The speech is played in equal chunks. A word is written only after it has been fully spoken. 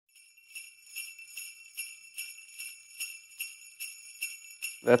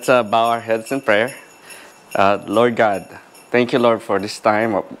Let's bow our heads in prayer. Lord God, thank you, Lord, for this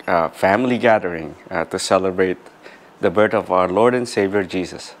time of family gathering to celebrate the birth of our Lord and Savior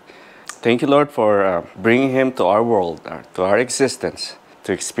Jesus. Thank you, Lord, for bringing him to our world, to our existence,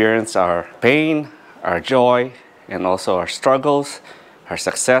 to experience our pain, our joy, and also our struggles, our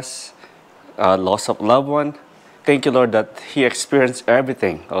success, loss of loved one. Thank you, Lord, that he experienced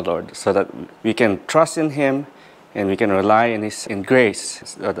everything, oh Lord, so that we can trust in him and we can rely in grace,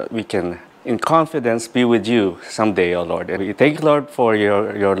 so that we can, in confidence, be with you someday, oh Lord. And we thank you, Lord, for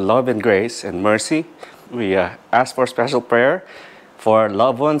your love and grace and mercy. We ask for special prayer for our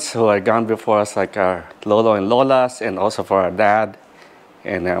loved ones who are gone before us, like our Lolo and Lolas, and also for our dad.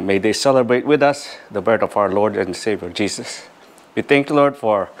 And may they celebrate with us the birth of our Lord and Savior Jesus. We thank you, Lord,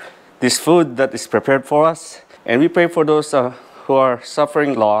 for this food that is prepared for us. And we pray for those who are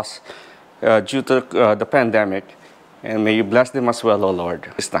suffering loss due to the pandemic. And may you bless them as well, O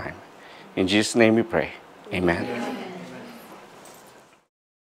Lord, this time. In Jesus' name we pray. Amen. Amen.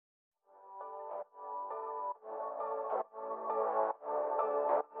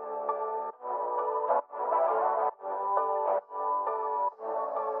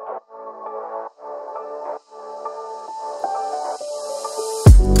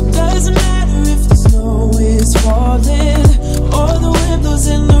 Doesn't matter if the snow is falling or the wind blows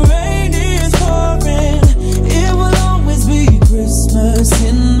and the rain is pouring. It will always be Christmas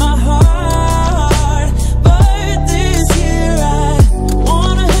in my heart. But this year I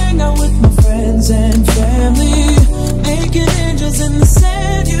wanna hang out with my friends and family, making angels in the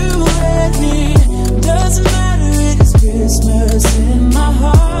sand. You and me. Doesn't matter, it is Christmas in my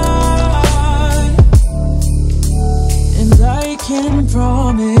heart. And I can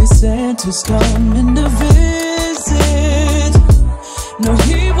promise Santa's coming to visit. No,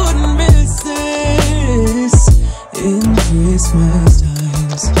 he wouldn't miss this in Christmas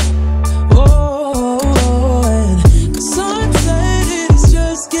times. Oh, and the sun said it's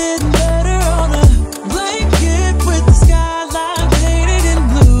just getting better on a blanket with the skyline painted in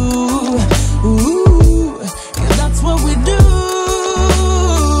blue. Ooh, yeah, that's what we do.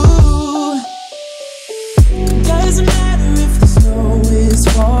 Doesn't matter if the snow is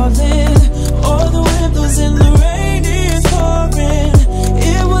falling or the wind blows and the rain is pouring.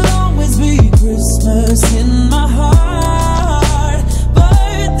 It will always be Christmas in my heart.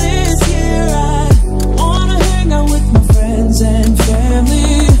 But this year I wanna hang out with my friends and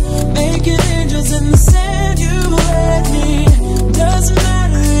family, making angels in the sand. You and me. Doesn't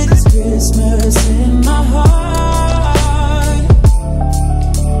matter, it is Christmas in my heart.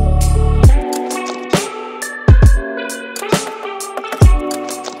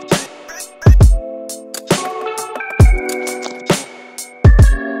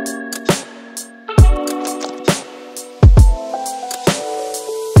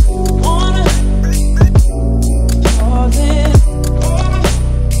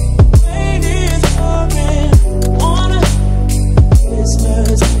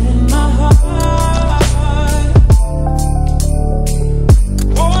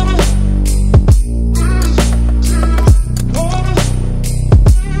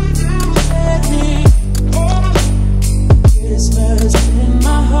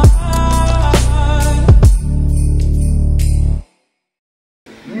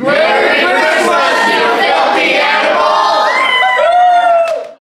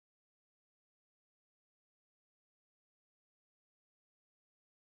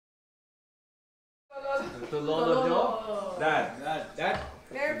 To Lolo Joe, Dad.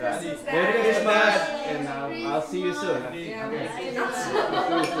 Merry Christmas, Dad. Merry Christmas, and I'll see you soon. Yeah, we'll see you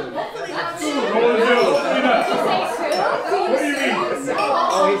soon.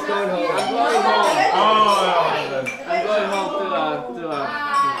 Oh, he's going home. I'm going home. I'm going home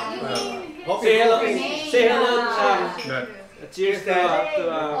to say hello. Cheers to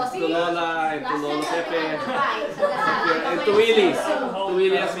Lola and to Lolo Pepe and to Willie. To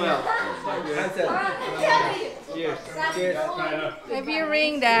Willie as well. Cheers. Cheers. Maybe a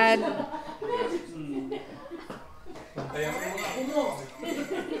ring, Dad.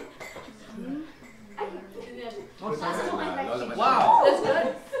 Wow.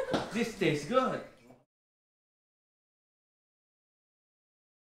 This tastes good.